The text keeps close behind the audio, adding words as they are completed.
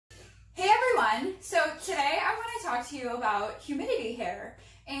everyone. So today I want to talk to you about humidity hair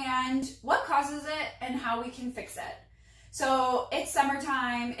and what causes it and how we can fix it. So it's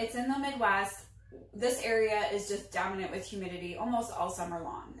summertime, it's in the Midwest. This area is just dominant with humidity almost all summer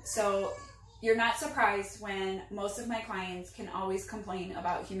long. So you're not surprised when most of my clients can always complain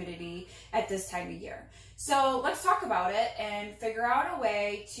about humidity at this time of year. So let's talk about it and figure out a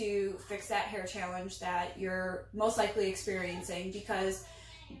way to fix that hair challenge that you're most likely experiencing, because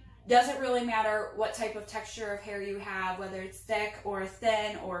it doesn't really matter what type of texture of hair you have, whether it's thick or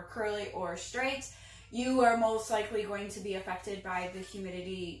thin or curly or straight, you are most likely going to be affected by the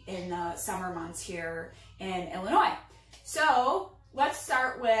humidity in the summer months here in Illinois. So let's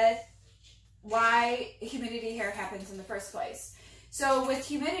start with why humidity hair happens in the first place. So with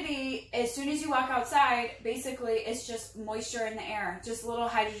humidity, as soon as you walk outside, basically it's just moisture in the air, just little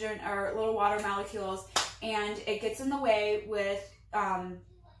hydrogen or little water molecules, and it gets in the way with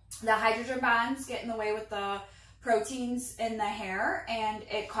the hydrogen bonds get in the way with the proteins in the hair, and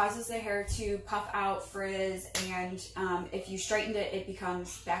it causes the hair to puff out, frizz, and if you straightened it, it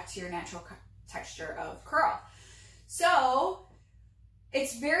becomes back to your natural texture of curl. So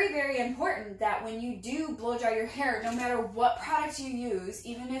it's very, very important that when you do blow dry your hair, no matter what product you use,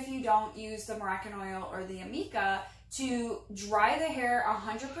 even if you don't use the Moroccan oil or the Amica, to dry the hair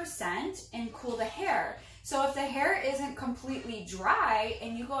 100% and cool the hair. So if the hair isn't completely dry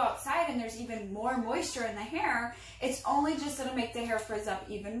and you go outside and there's even more moisture in the hair, it's only just going to make the hair frizz up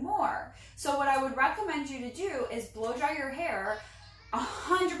even more. So what I would recommend you to do is blow dry your hair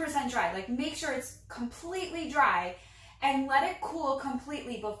 100% dry. Like, make sure it's completely dry and let it cool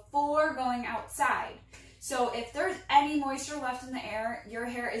completely before going outside. So if there's any moisture left in the air, your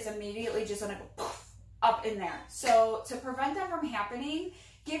hair is immediately just going to go poof up in there. So to prevent that from happening,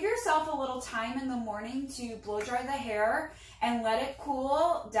 give yourself a little time in the morning to blow dry the hair and let it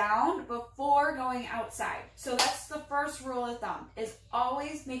cool down before going outside. So that's the first rule of thumb, is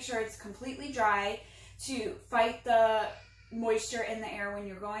always make sure it's completely dry to fight the moisture in the air when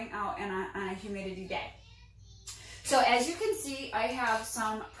you're going out and on a humidity day. So as you can see, I have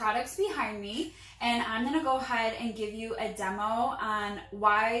some products behind me, and I'm going to go ahead and give you a demo on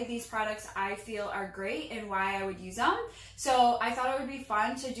why these products I feel are great and why I would use them. So I thought it would be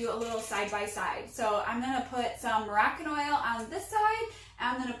fun to do a little side by side. So I'm going to put some Moroccan oil on this side,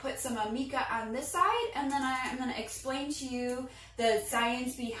 I'm going to put some Amica on this side, and then I'm going to explain to you the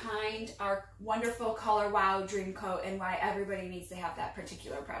science behind our wonderful Color Wow Dream Coat and why everybody needs to have that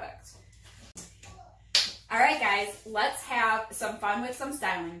particular product. All right, guys, let's have some fun with some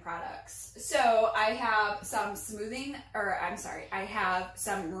styling products. So I have some I have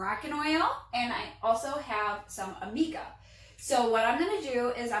some Moroccan oil, and I also have some Amica. So what I'm gonna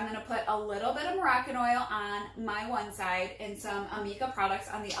do is I'm gonna put a little bit of Moroccan oil on my one side and some Amica products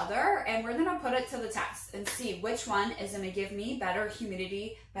on the other, and we're gonna put it to the test and see which one is gonna give me better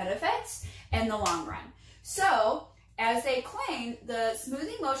humidity benefits in the long run. So, as they claim, the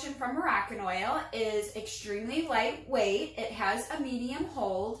smoothing lotion from Moroccan oil is extremely lightweight. It has a medium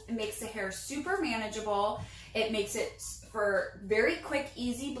hold. It makes the hair super manageable. It makes it for very quick,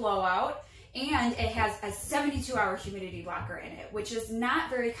 easy blowout. And it has a 72-hour humidity blocker in it, which is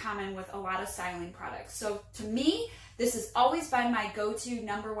not very common with a lot of styling products. So to me, this has always been my go-to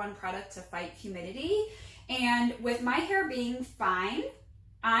 #1 product to fight humidity. And with my hair being fine,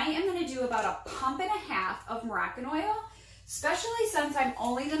 I am going to do about a pump and a half of Moroccan oil, especially since I'm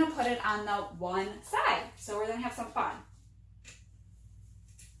only going to put it on the one side. So we're going to have some fun.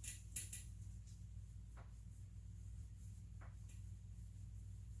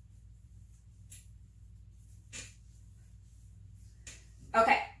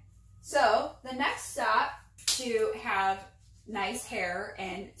 Okay, so the next step to have nice hair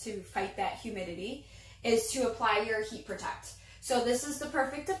and to fight that humidity is to apply your Heat Protect. So this is the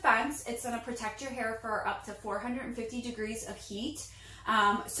perfect defense. It's going to protect your hair for up to 450 degrees of heat.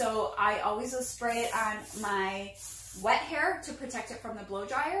 So I always will spray it on my wet hair to protect it from the blow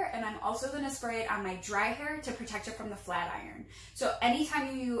dryer, and I'm also going to spray it on my dry hair to protect it from the flat iron. So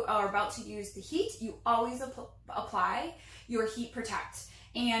anytime you are about to use the heat, you always apply your Heat Protect.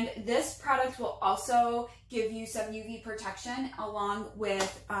 And this product will also give you some UV protection along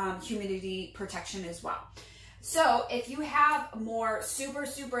with humidity protection as well. So if you have more super,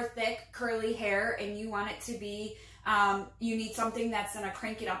 super thick curly hair and you want it to be, you need something that's going to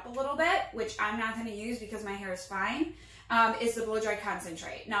crank it up a little bit, which I'm not going to use because my hair is fine, is the Blow Dry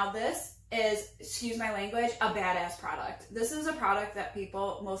Concentrate. Now this is, excuse my language, a badass product. This is a product that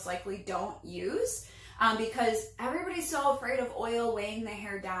people most likely don't use because everybody's so afraid of oil weighing the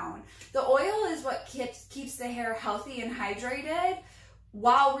hair down. The oil is what keeps the hair healthy and hydrated,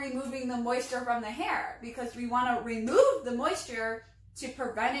 while removing the moisture from the hair, because we want to remove the moisture to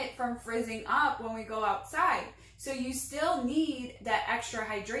prevent it from frizzing up when we go outside. So you still need that extra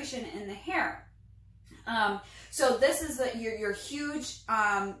hydration in the hair. So this is your huge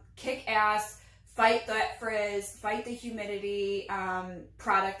kick-ass fight that frizz, fight the humidity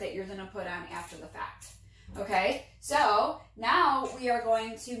product that you're going to put on after the fact. Okay, so now we are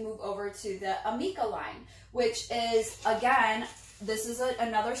going to move over to the Amika line, which is, again, this is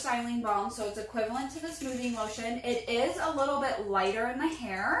another styling balm, so it's equivalent to the smoothing lotion. It is a little bit lighter in the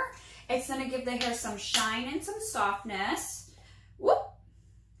hair. It's going to give the hair some shine and some softness. Whoop!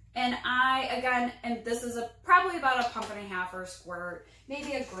 And and this is probably about a pump and a half or a squirt,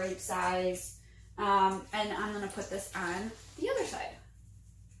 maybe a grape size. And I'm going to put this on the other side.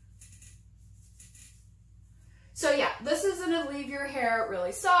 So yeah, this is going to leave your hair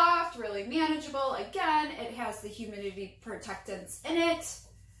really soft, really manageable. Again, it has the humidity protectants in it.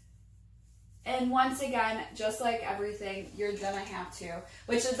 And once again, just like everything, you're going to have to,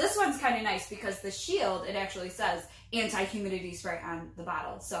 which this one's kind of nice because the shield, it actually says anti-humidity spray on the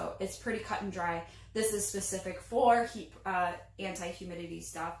bottle. So it's pretty cut and dry. This is specific for heat, anti-humidity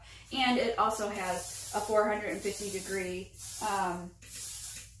stuff. And it also has a 450-degree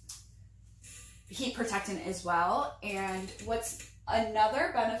heat protectant as well. And what's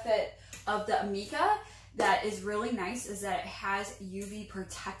another benefit of the Amika that is really nice is that it has UV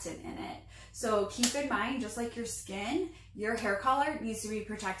protectant in it. So keep in mind, just like your skin, your hair color needs to be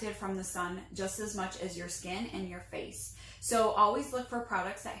protected from the sun just as much as your skin and your face. So always look for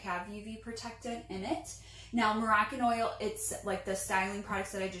products that have UV protectant in it. Now, Moroccan oil, it's like the styling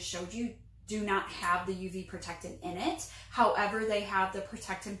products that I just showed you, do not have the UV protectant in it. However, they have the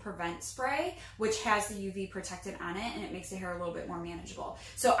Protect and Prevent spray, which has the UV protectant on it, and it makes the hair a little bit more manageable.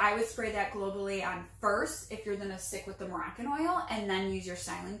 So I would spray that globally on first if you're gonna stick with the Moroccan oil, and then use your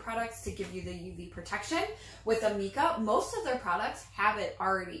styling products to give you the UV protection. With Amika, most of their products have it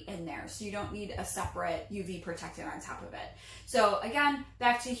already in there, so you don't need a separate UV protectant on top of it. So again,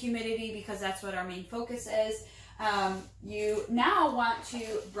 back to humidity, because that's what our main focus is. You now want to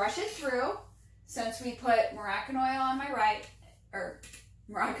brush it through, since we put Moroccan oil on my right, or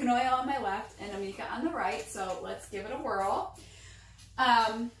Moroccan oil on my left and Amika on the right. So let's give it a whirl.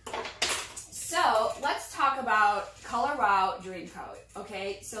 So let's talk about Color Wow Dream Coat.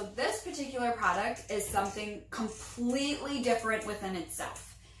 Okay, so this particular product is something completely different within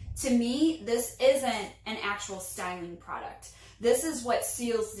itself. To me, this isn't an actual styling product. This is what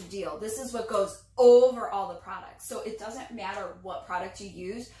seals the deal. This is what goes over all the products. So it doesn't matter what product you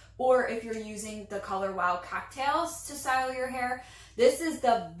use, or if you're using the Color Wow cocktails to style your hair. This is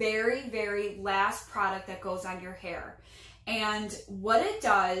the very, very last product that goes on your hair. And what it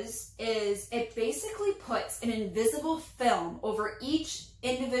does is it basically puts an invisible film over each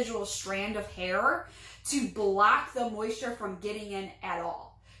individual strand of hair to block the moisture from getting in at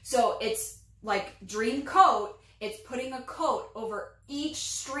all. So it's like Dream Coat. It's putting a coat over each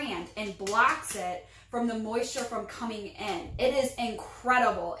strand and blocks it from the moisture from coming in. It is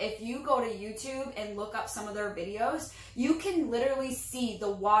incredible. If you go to YouTube and look up some of their videos, you can literally see the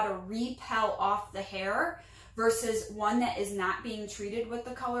water repel off the hair versus one that is not being treated with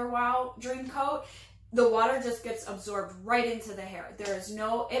the Color Wow Dream Coat. The water just gets absorbed right into the hair. There is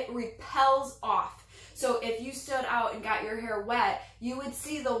no, it repels off. So if you stood out and got your hair wet, you would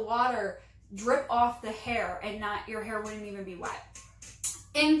see the water drip off the hair and not, your hair wouldn't even be wet.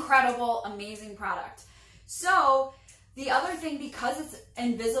 Incredible, amazing product. So the other thing, because it's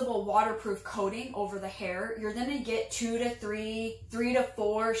invisible waterproof coating over the hair, you're gonna get 2 to 3 to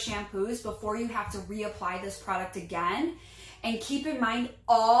 4 shampoos before you have to reapply this product again. And keep in mind,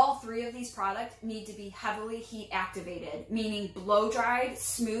 all 3 of these products need to be heavily heat activated, meaning blow dried,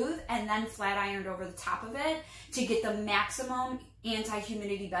 smooth, and then flat ironed over the top of it to get the maximum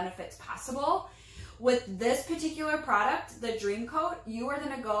anti-humidity benefits possible. With this particular product, the Dream Coat, you are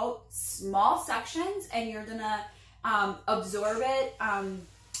gonna go small sections and you're gonna absorb it,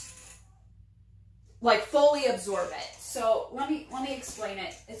 like fully absorb it. So let me explain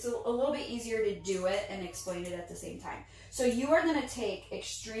it. It's a little bit easier to do it and explain it at the same time. So you are going to take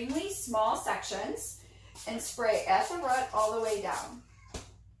extremely small sections and spray at the root all the way down,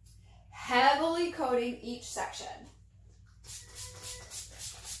 heavily coating each section.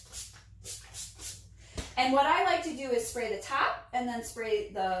 And what I like to do is spray the top and then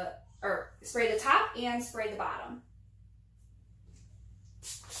spray the top and spray the bottom.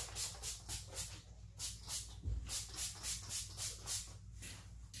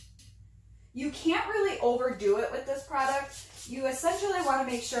 You can't really overdo it with this product. You essentially want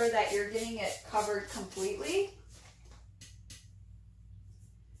to make sure that you're getting it covered completely.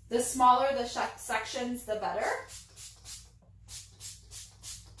 The smaller the sections, the better.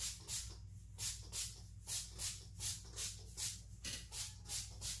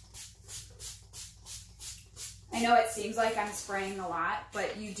 I know it seems like I'm spraying a lot,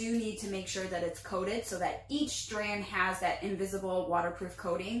 but you do need to make sure that it's coated so that each strand has that invisible waterproof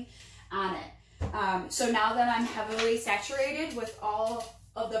coating on it. So now that I'm heavily saturated with all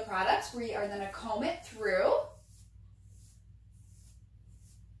of the products, we are going to comb it through.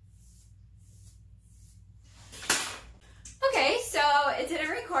 Okay, so it didn't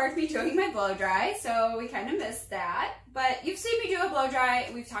record me doing my blow dry, so we kind of missed that. But you've seen me do a blow dry.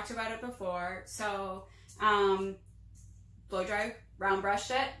 We've talked about it before. So blow dry, round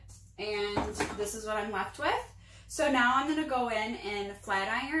brushed it, and this is what I'm left with. So now I'm going to go in and flat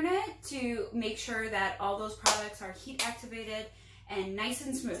iron it to make sure that all those products are heat activated and nice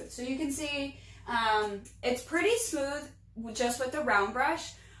and smooth. So you can see it's pretty smooth just with the round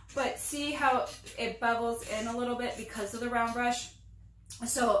brush, but see how it bubbles in a little bit because of the round brush.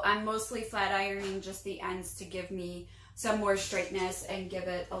 So I'm mostly flat ironing just the ends to give me some more straightness and give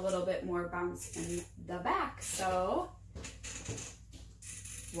it a little bit more bounce in the back. So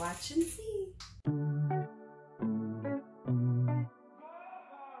watch and see.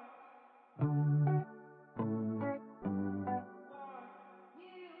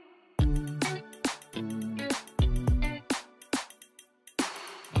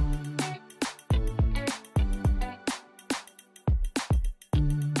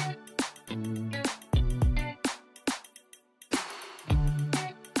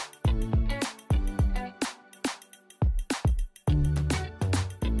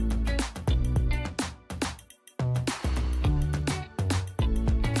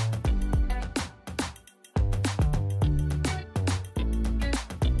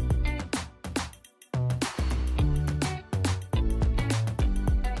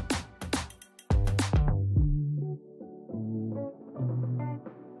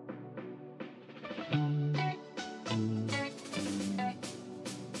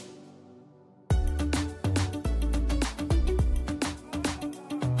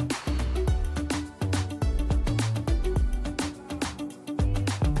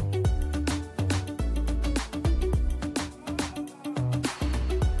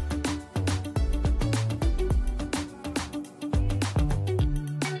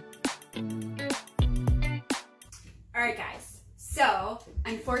 Alright guys, so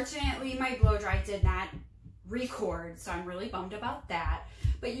unfortunately my blow dry did not record, so I'm really bummed about that.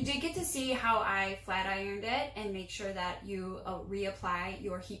 But you did get to see how I flat ironed it and make sure that you reapply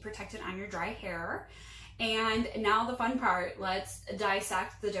your heat protectant on your dry hair. And now the fun part, let's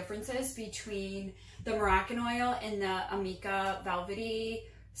dissect the differences between the Moroccan oil and the Amika Velvety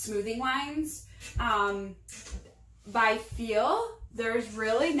smoothing lines. By feel, there's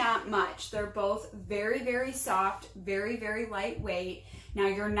really not much. They're both very, very soft, very, very lightweight. Now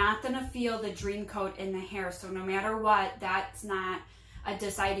you're not gonna feel the dream coat in the hair, so no matter what, that's not a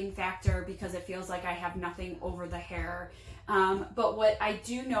deciding factor because it feels like I have nothing over the hair. But what I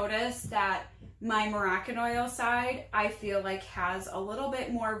do notice that my Moroccan oil side, I feel like has a little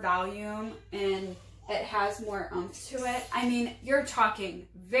bit more volume and it has more oomph to it. I mean, you're talking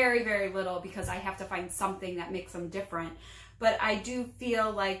very, very little because I have to find something that makes them different. But I do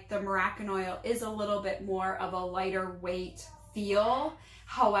feel like the Moroccan oil is a little bit more of a lighter weight feel.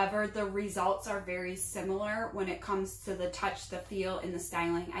 However, the results are very similar when it comes to the touch, the feel, and the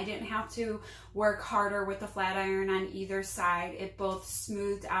styling. I didn't have to work harder with the flat iron on either side. It both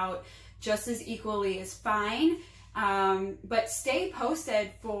smoothed out just as equally as fine. But stay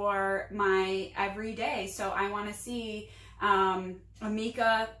posted for my everyday. So I want to see,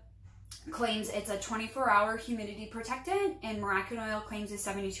 Amika claims it's a 24-hour humidity protectant and Moroccan oil claims a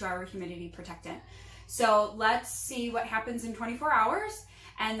 72-hour humidity protectant. So let's see what happens in 24 hours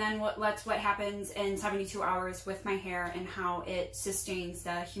and then what happens in 72 hours with my hair and how it sustains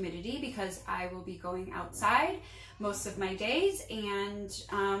the humidity, because I will be going outside most of my days and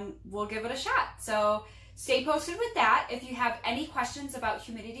we'll give it a shot. So stay posted with that. If you have any questions about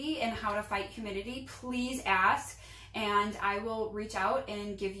humidity and how to fight humidity, please ask and I will reach out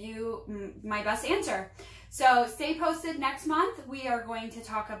and give you my best answer. So stay posted. Next month we are going to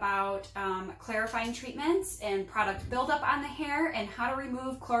talk about clarifying treatments and product buildup on the hair and how to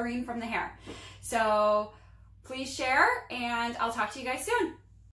remove chlorine from the hair. So please share and I'll talk to you guys soon.